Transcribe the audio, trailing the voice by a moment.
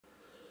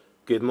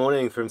Good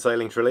morning from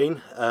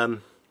SailingTrilleen.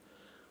 An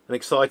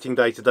exciting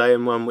day today,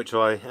 and one which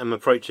I am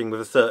approaching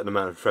with a certain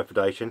amount of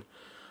trepidation.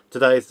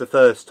 Today is the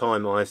first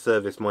time I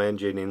service my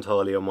engine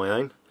entirely on my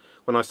own.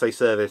 When I say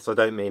service, I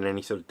don't mean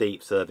any sort of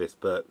deep service,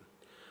 but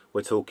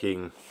we're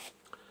talking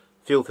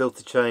fuel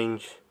filter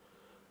change,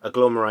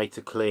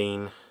 agglomerator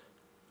clean,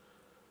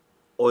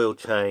 oil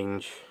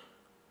change,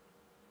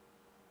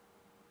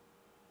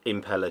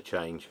 impeller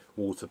change,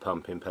 water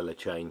pump impeller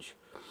change,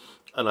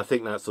 and I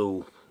think that's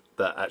all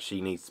that actually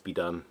needs to be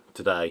done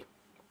today.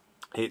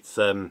 It's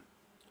not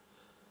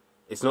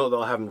that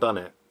I haven't done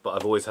it, but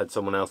I've always had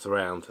someone else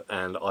around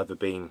and either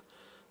been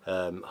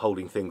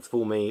holding things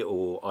for me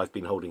or I've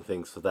been holding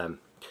things for them.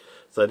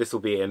 So this will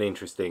be an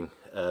interesting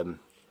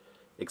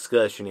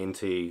excursion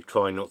into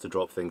trying not to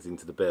drop things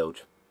into the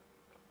bilge,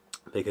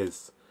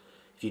 because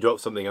if you drop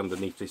something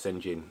underneath this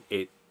engine,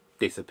 it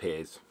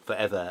disappears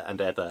forever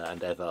and ever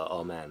and ever,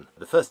 amen.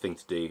 The first thing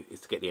to do is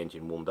to get the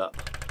engine warmed up,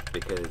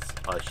 because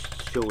I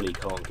surely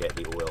can't get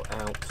the oil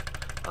out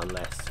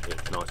unless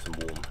it's nice and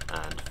warm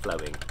and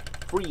flowing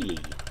freely.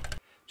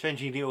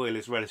 Changing the oil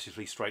is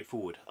relatively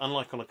straightforward.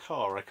 Unlike on a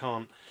car, I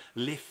can't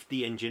lift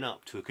the engine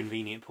up to a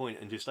convenient point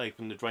and just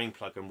open the drain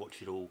plug and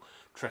watch it all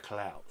trickle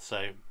out.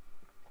 So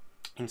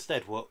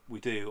instead, what we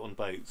do on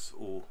boats,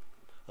 or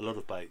a lot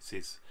of boats,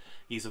 is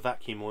use a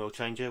vacuum oil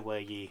changer where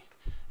you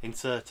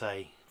insert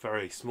a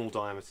very small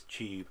diameter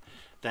tube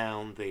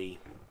down the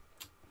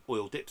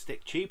oil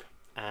dipstick tube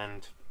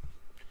and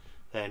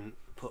then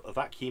put a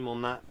vacuum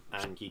on that,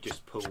 and you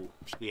just pull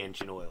the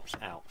engine oil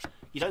out.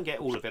 You don't get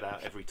all of it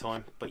out every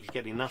time, but you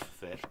get enough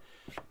of it,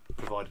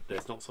 provided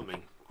there's not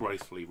something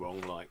grossly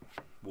wrong like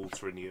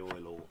water in the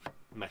oil or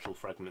metal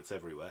fragments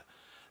everywhere,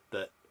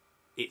 that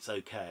it's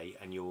okay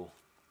and you're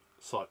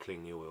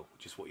cycling the oil,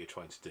 which is what you're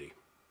trying to do.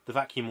 The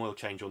vacuum oil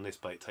change on this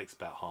boat takes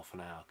about half an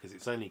hour because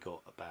it's only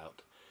got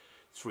about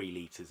 3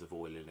 litres of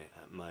oil in it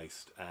at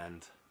most,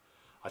 and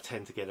I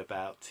tend to get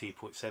about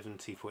 2.7,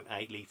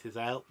 2.8 litres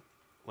out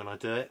when I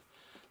do it.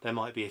 There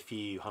might be a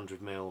few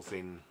 100 mils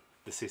in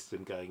the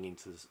system going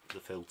into the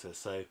filter,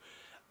 so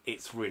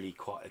it's really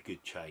quite a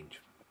good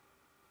change.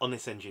 On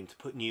this engine, to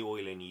put new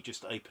oil in, you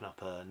just open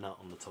up a nut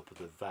on the top of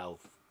the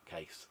valve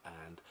case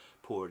and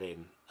pour it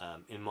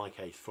in my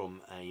case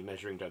from a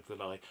measuring jug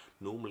that I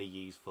normally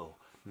use for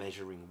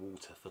measuring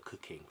water for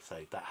cooking, so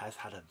that has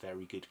had a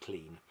very good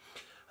clean.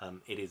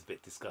 It is a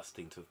bit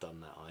disgusting to have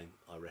done that,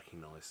 I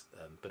recognise,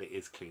 but it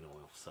is clean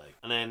oil. So,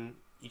 and then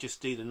you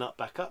just do the nut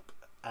back up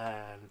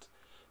and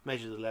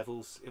measure the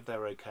levels. If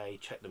they're okay,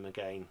 check them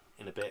again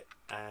in a bit,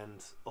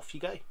 and off you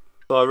go.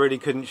 So I really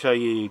couldn't show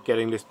you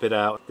getting this bit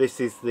out.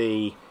 This is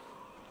the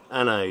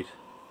anode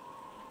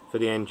for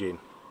the engine.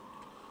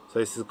 So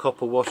this is a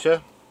copper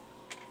washer,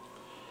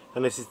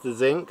 and this is the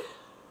zinc,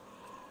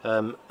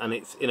 and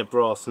it's in a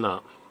brass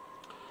nut,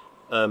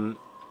 and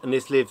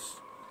this lives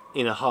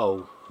in a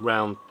hole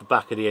round the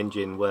back of the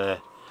engine,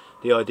 where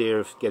the idea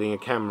of getting a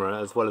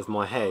camera as well as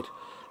my head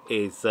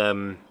is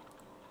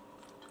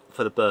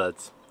for the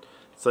birds.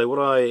 So what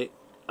I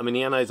mean,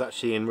 the anode's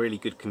actually in really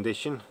good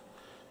condition,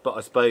 but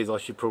I suppose I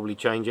should probably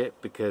change it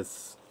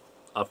because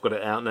I've got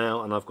it out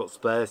now and I've got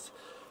spares.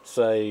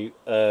 So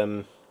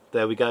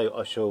there we go.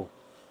 I shall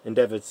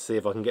endeavour to see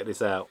if I can get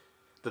this out.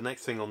 The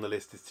next thing on the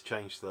list is to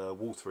change the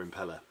water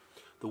impeller.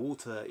 The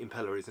water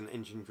impeller is an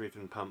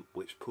engine-driven pump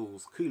which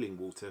pulls cooling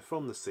water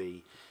from the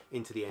sea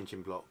into the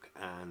engine block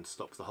and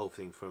stops the whole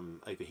thing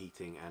from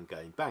overheating and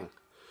going bang.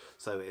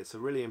 So it's a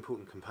really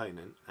important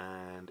component,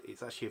 and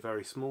it's actually a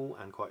very small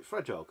and quite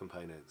fragile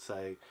component,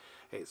 so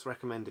it's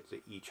recommended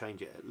that you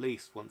change it at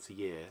least once a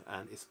year,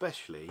 and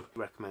especially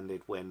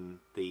recommended when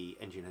the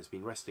engine has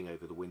been resting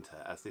over the winter,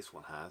 as this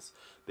one has,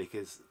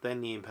 because then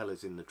the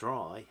impeller's in the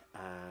dry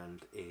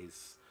and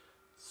is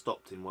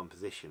stopped in one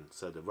position,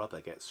 so the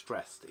rubber gets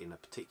stressed in a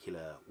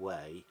particular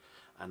way,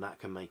 and that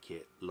can make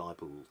it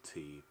liable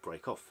to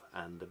break off.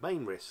 And the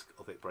main risk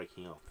of it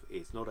breaking off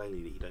is not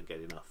only that you don't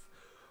get enough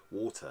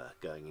water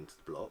going into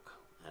the block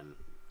and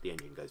the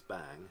engine goes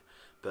bang,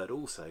 but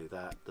also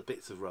that the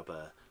bits of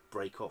rubber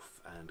break off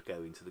and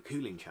go into the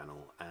cooling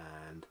channel,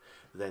 and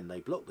then they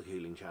block the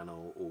cooling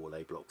channel, or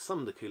they block some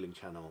of the cooling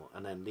channel,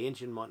 and then the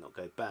engine might not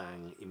go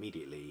bang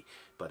immediately,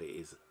 but it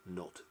is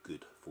not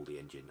good for the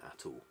engine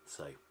at all.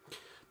 So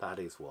that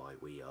is why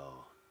we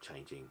are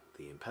changing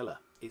the impeller.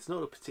 It's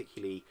not a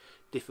particularly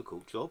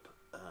difficult job.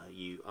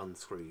 You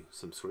unscrew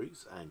some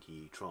screws and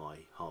you try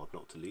hard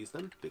not to lose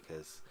them,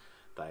 because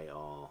they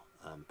are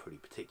pretty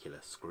particular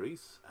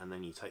screws, and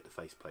then you take the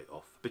faceplate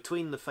off.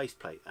 Between the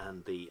faceplate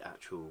and the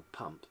actual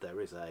pump there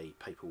is a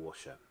paper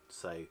washer,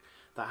 so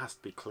that has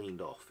to be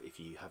cleaned off if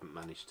you haven't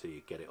managed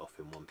to get it off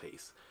in one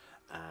piece,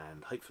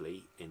 and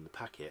hopefully in the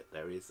packet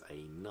there is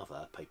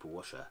another paper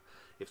washer.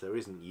 If there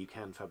isn't, you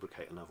can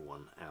fabricate another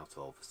one out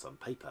of some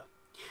paper.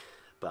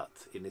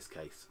 But in this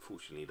case,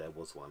 fortunately, there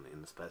was one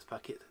in the spares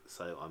packet,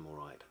 so I'm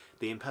alright.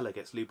 The impeller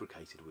gets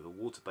lubricated with a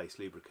water-based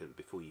lubricant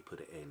before you put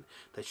it in.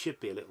 There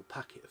should be a little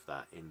packet of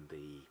that in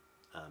the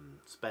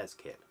spares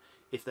kit.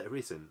 If there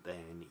isn't,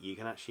 then you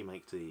can actually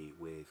make do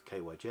with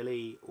KY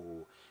jelly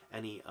or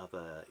any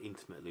other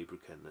intimate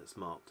lubricant that's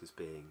marked as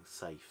being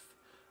safe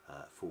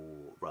for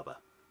rubber.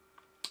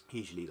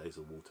 Usually those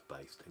are water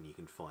based and you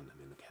can find them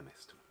in the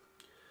chemist.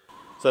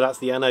 So that's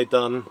the anode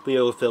done, the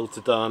oil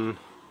filter done,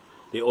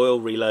 the oil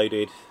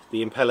reloaded,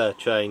 the impeller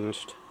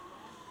changed,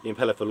 the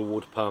impeller for the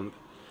water pump,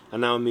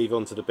 and now I move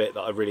on to the bit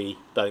that I really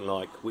don't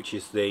like, which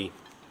is the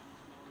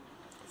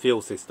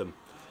fuel system.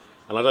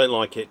 And I don't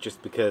like it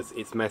just because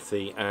it's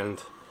messy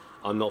and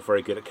I'm not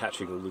very good at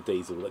catching all the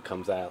diesel that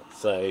comes out.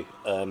 So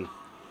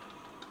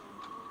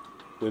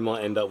we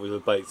might end up with a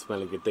boat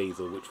smelling of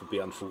diesel, which would be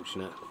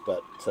unfortunate,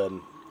 but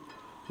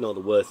not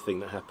the worst thing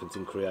that happens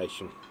in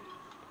creation.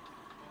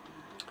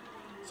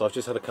 So I've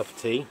just had a cup of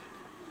tea.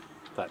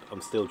 In fact,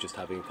 I'm still just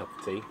having a cup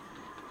of tea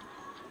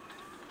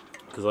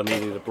because I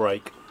needed a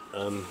break.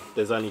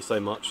 There's only so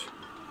much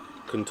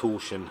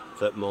contortion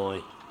that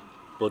my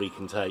body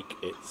can take.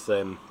 It's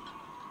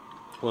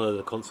one of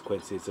the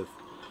consequences of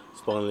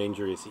spinal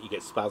injury is that you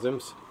get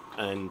spasms,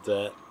 and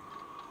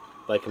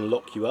they can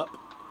lock you up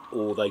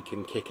or they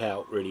can kick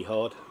out really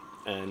hard,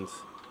 and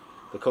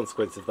the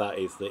consequence of that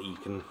is that you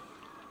can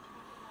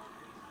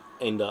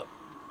end up,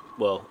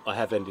 well, I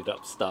have ended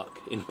up stuck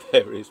in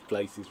various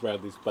places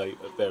around this boat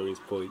at various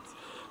points.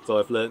 So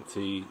I've learnt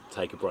to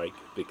take a break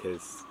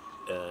because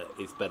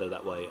it's better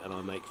that way and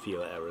I make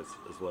fewer errors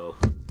as well.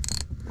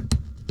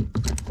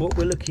 What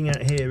we're looking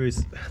at here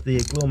is the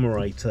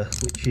agglomerator,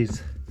 which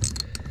is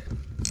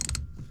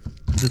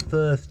the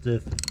first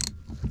of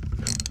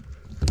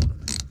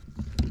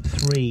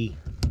 3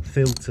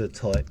 filter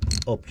type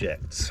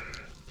objects.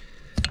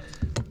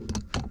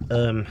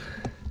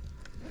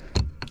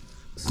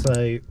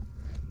 So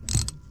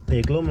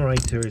the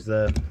agglomerator is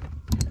a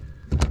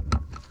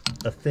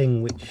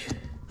thing which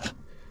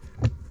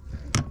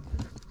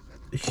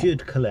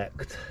should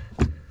collect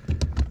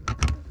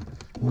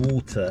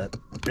water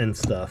and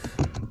stuff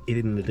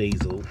in the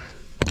diesel.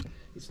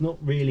 It's not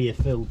really a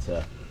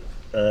filter.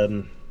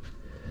 And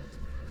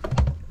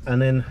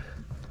then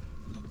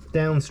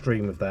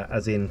downstream of that,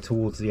 as in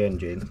towards the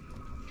engine,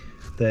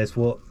 there's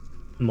what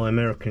my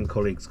American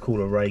colleagues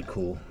call a ray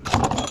core,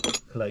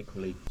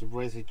 colloquially. It's a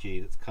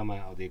residue that's come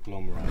out of the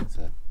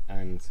agglomerator,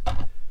 and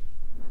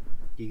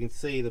you can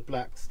see the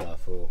black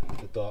stuff or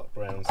the dark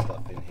brown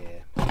stuff in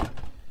here.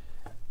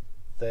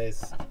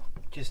 There's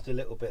just a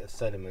little bit of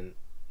sediment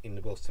in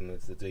the bottom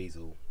of the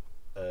diesel.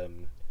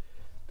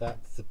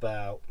 That's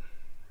about,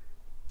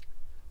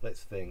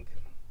 let's think,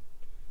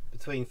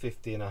 between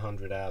 50 and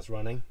 100 hours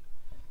running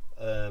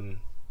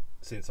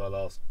since I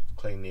last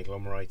cleaned the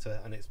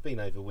agglomerator, and it's been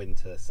over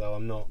winter, so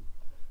I'm not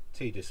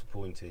too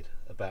disappointed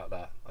about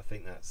that. I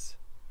think that's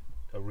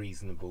a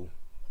reasonable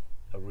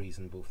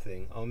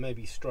thing. I'll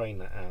maybe strain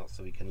that out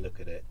so we can look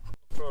at it.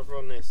 After I've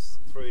run this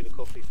through the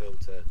coffee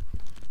filter,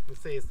 you can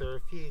see there are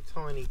a few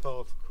tiny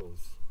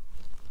particles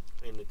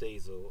in the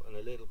diesel and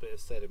a little bit of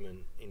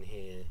sediment in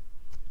here,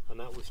 and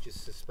that was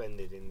just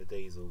suspended in the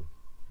diesel.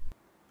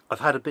 I've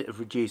had a bit of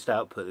reduced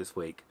output this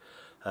week,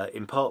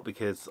 in part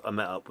because I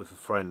met up with a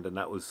friend and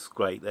that was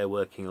great. They're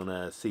working on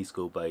a sea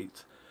school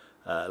boat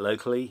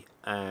locally,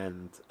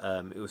 and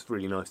it was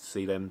really nice to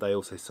see them. They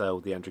also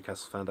sailed the Andrew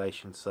Cassell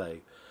Foundation, so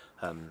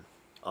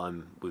I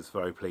was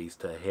very pleased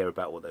to hear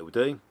about what they were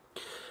doing.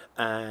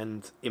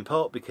 And in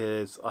part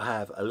because I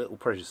have a little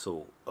pressure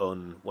sore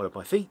on one of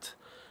my feet,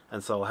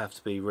 and so I have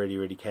to be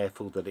really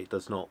careful that it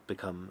does not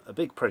become a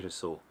big pressure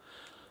sore.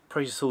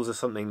 Pressure sores are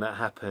something that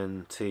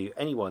happen to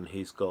anyone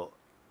who's got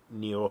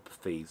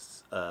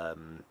neuropathies,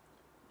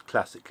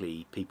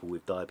 classically people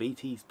with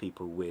diabetes,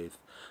 people with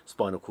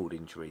spinal cord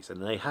injuries,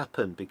 and they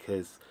happen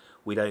because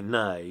we don't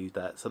know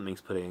that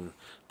something's putting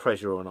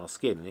pressure on our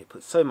skin, and it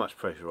puts so much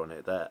pressure on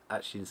it that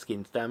actually the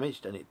skin's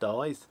damaged and it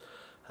dies,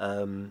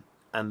 and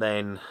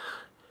then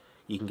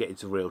you can get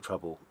into real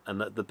trouble. And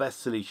the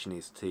best solution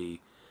is to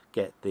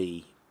get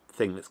the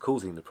thing that's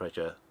causing the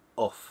pressure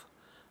off,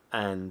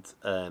 and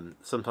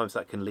sometimes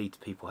that can lead to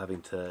people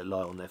having to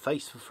lie on their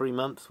face for 3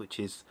 months, which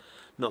is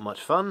not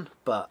much fun,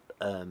 but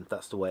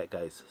that's the way it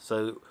goes.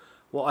 So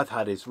what I've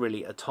had is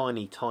really a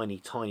tiny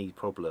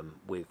problem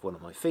with one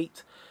of my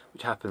feet,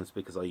 which happens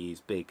because I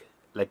use big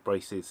leg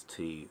braces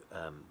to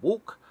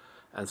walk,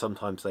 and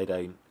sometimes they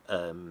don't,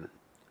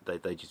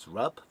 they just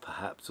rub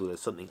perhaps, or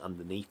there's something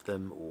underneath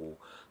them, or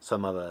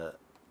some other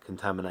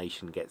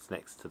contamination gets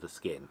next to the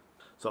skin.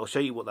 So I'll show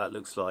you what that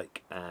looks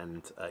like,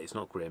 and it's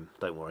not grim,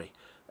 don't worry,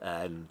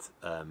 and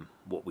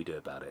what we do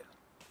about it.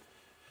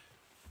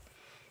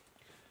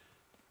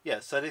 Yeah,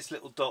 so this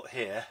little dot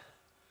here,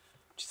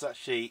 which is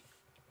actually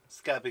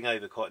scabbing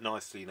over quite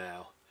nicely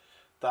now,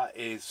 that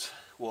is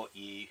what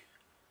you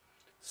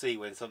see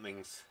when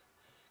something's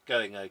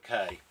going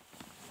okay.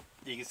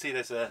 You can see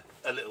there's a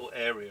little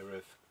area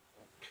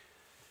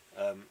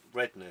of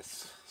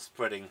redness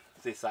spreading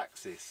this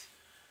axis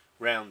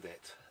round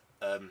it,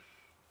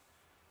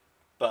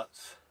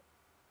 but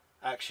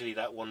actually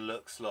that one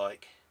looks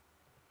like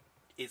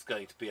it's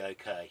going to be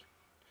okay.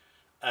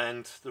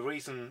 And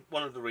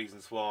one of the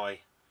reasons why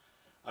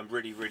I'm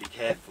really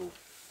careful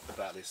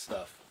about this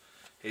stuff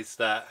is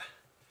that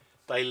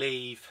they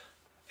leave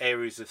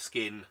areas of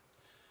skin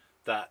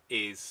that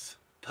is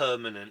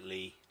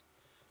permanently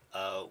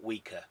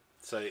weaker.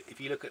 So if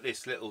you look at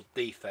this little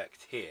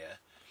defect here,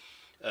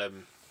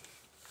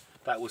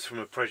 that was from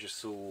a pressure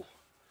sore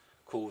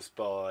caused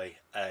by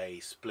a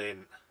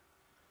splint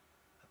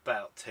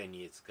about 10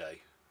 years ago,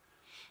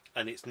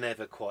 and it's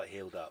never quite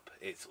healed up.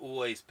 It's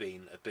always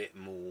been a bit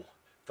more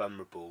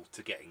vulnerable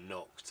to getting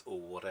knocked or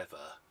whatever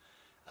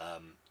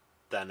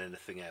than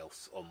anything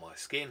else on my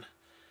skin,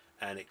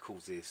 and it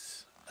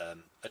causes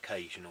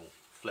occasional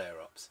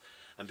flare-ups.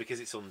 And because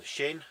it's on the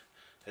shin,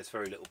 there's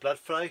very little blood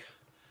flow,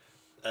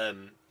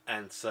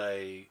 and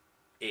so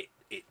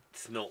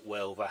it's not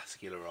well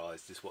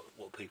vascularized, is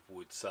what people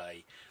would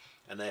say,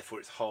 and therefore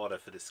it's harder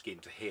for the skin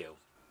to heal.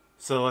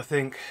 So I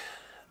think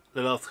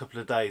the last couple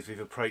of days we've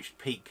approached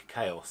peak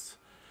chaos,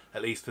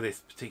 at least for this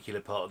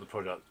particular part of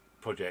the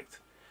project.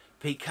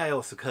 Peak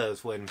chaos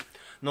occurs when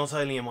not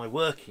only am I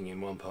working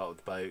in one part of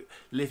the boat,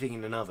 living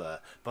in another,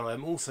 but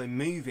I'm also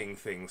moving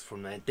things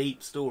from their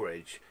deep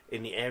storage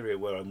in the area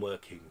where I'm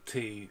working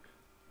to,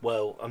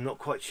 well, I'm not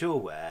quite sure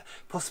where,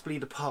 possibly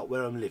the part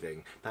where I'm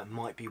living. That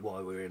might be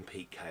why we're in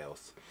peak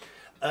chaos.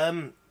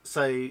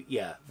 So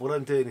yeah, what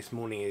I'm doing this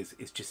morning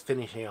is just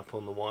finishing up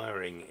on the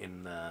wiring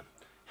in the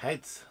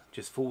heads,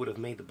 just forward of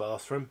me, the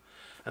bathroom,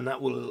 and that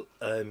will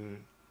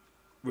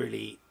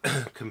really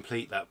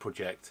complete that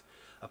project,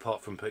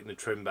 apart from putting the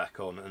trim back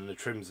on, and the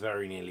trim's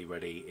very nearly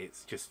ready.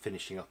 It's just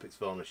finishing up its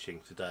varnishing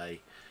today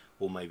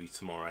or maybe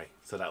tomorrow,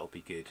 so that'll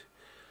be good.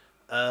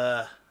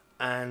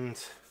 And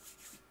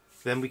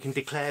then we can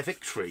declare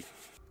victory.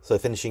 So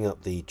finishing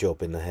up the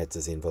job in the heads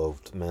has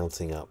involved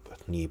mounting up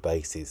new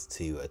bases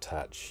to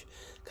attach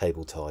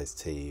cable ties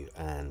to,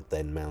 and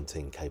then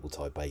mounting cable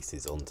tie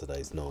bases onto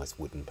those nice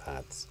wooden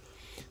pads.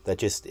 They're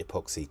just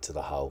epoxy to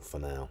the hull for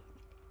now.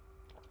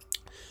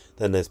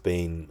 Then there's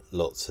been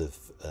lots of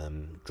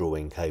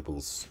drawing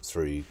cables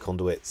through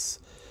conduits,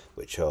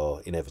 which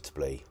are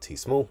inevitably too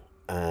small,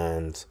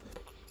 and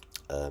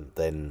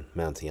then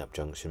mounting up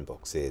junction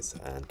boxes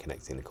and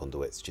connecting the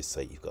conduits just so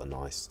you've got a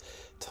nice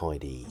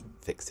tidy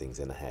fixings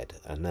in the head.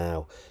 And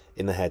now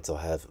in the heads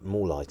I have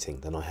more lighting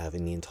than I have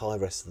in the entire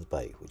rest of the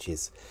boat, which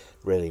is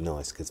really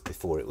nice, because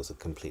before it was a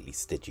completely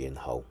Stygian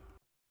hull.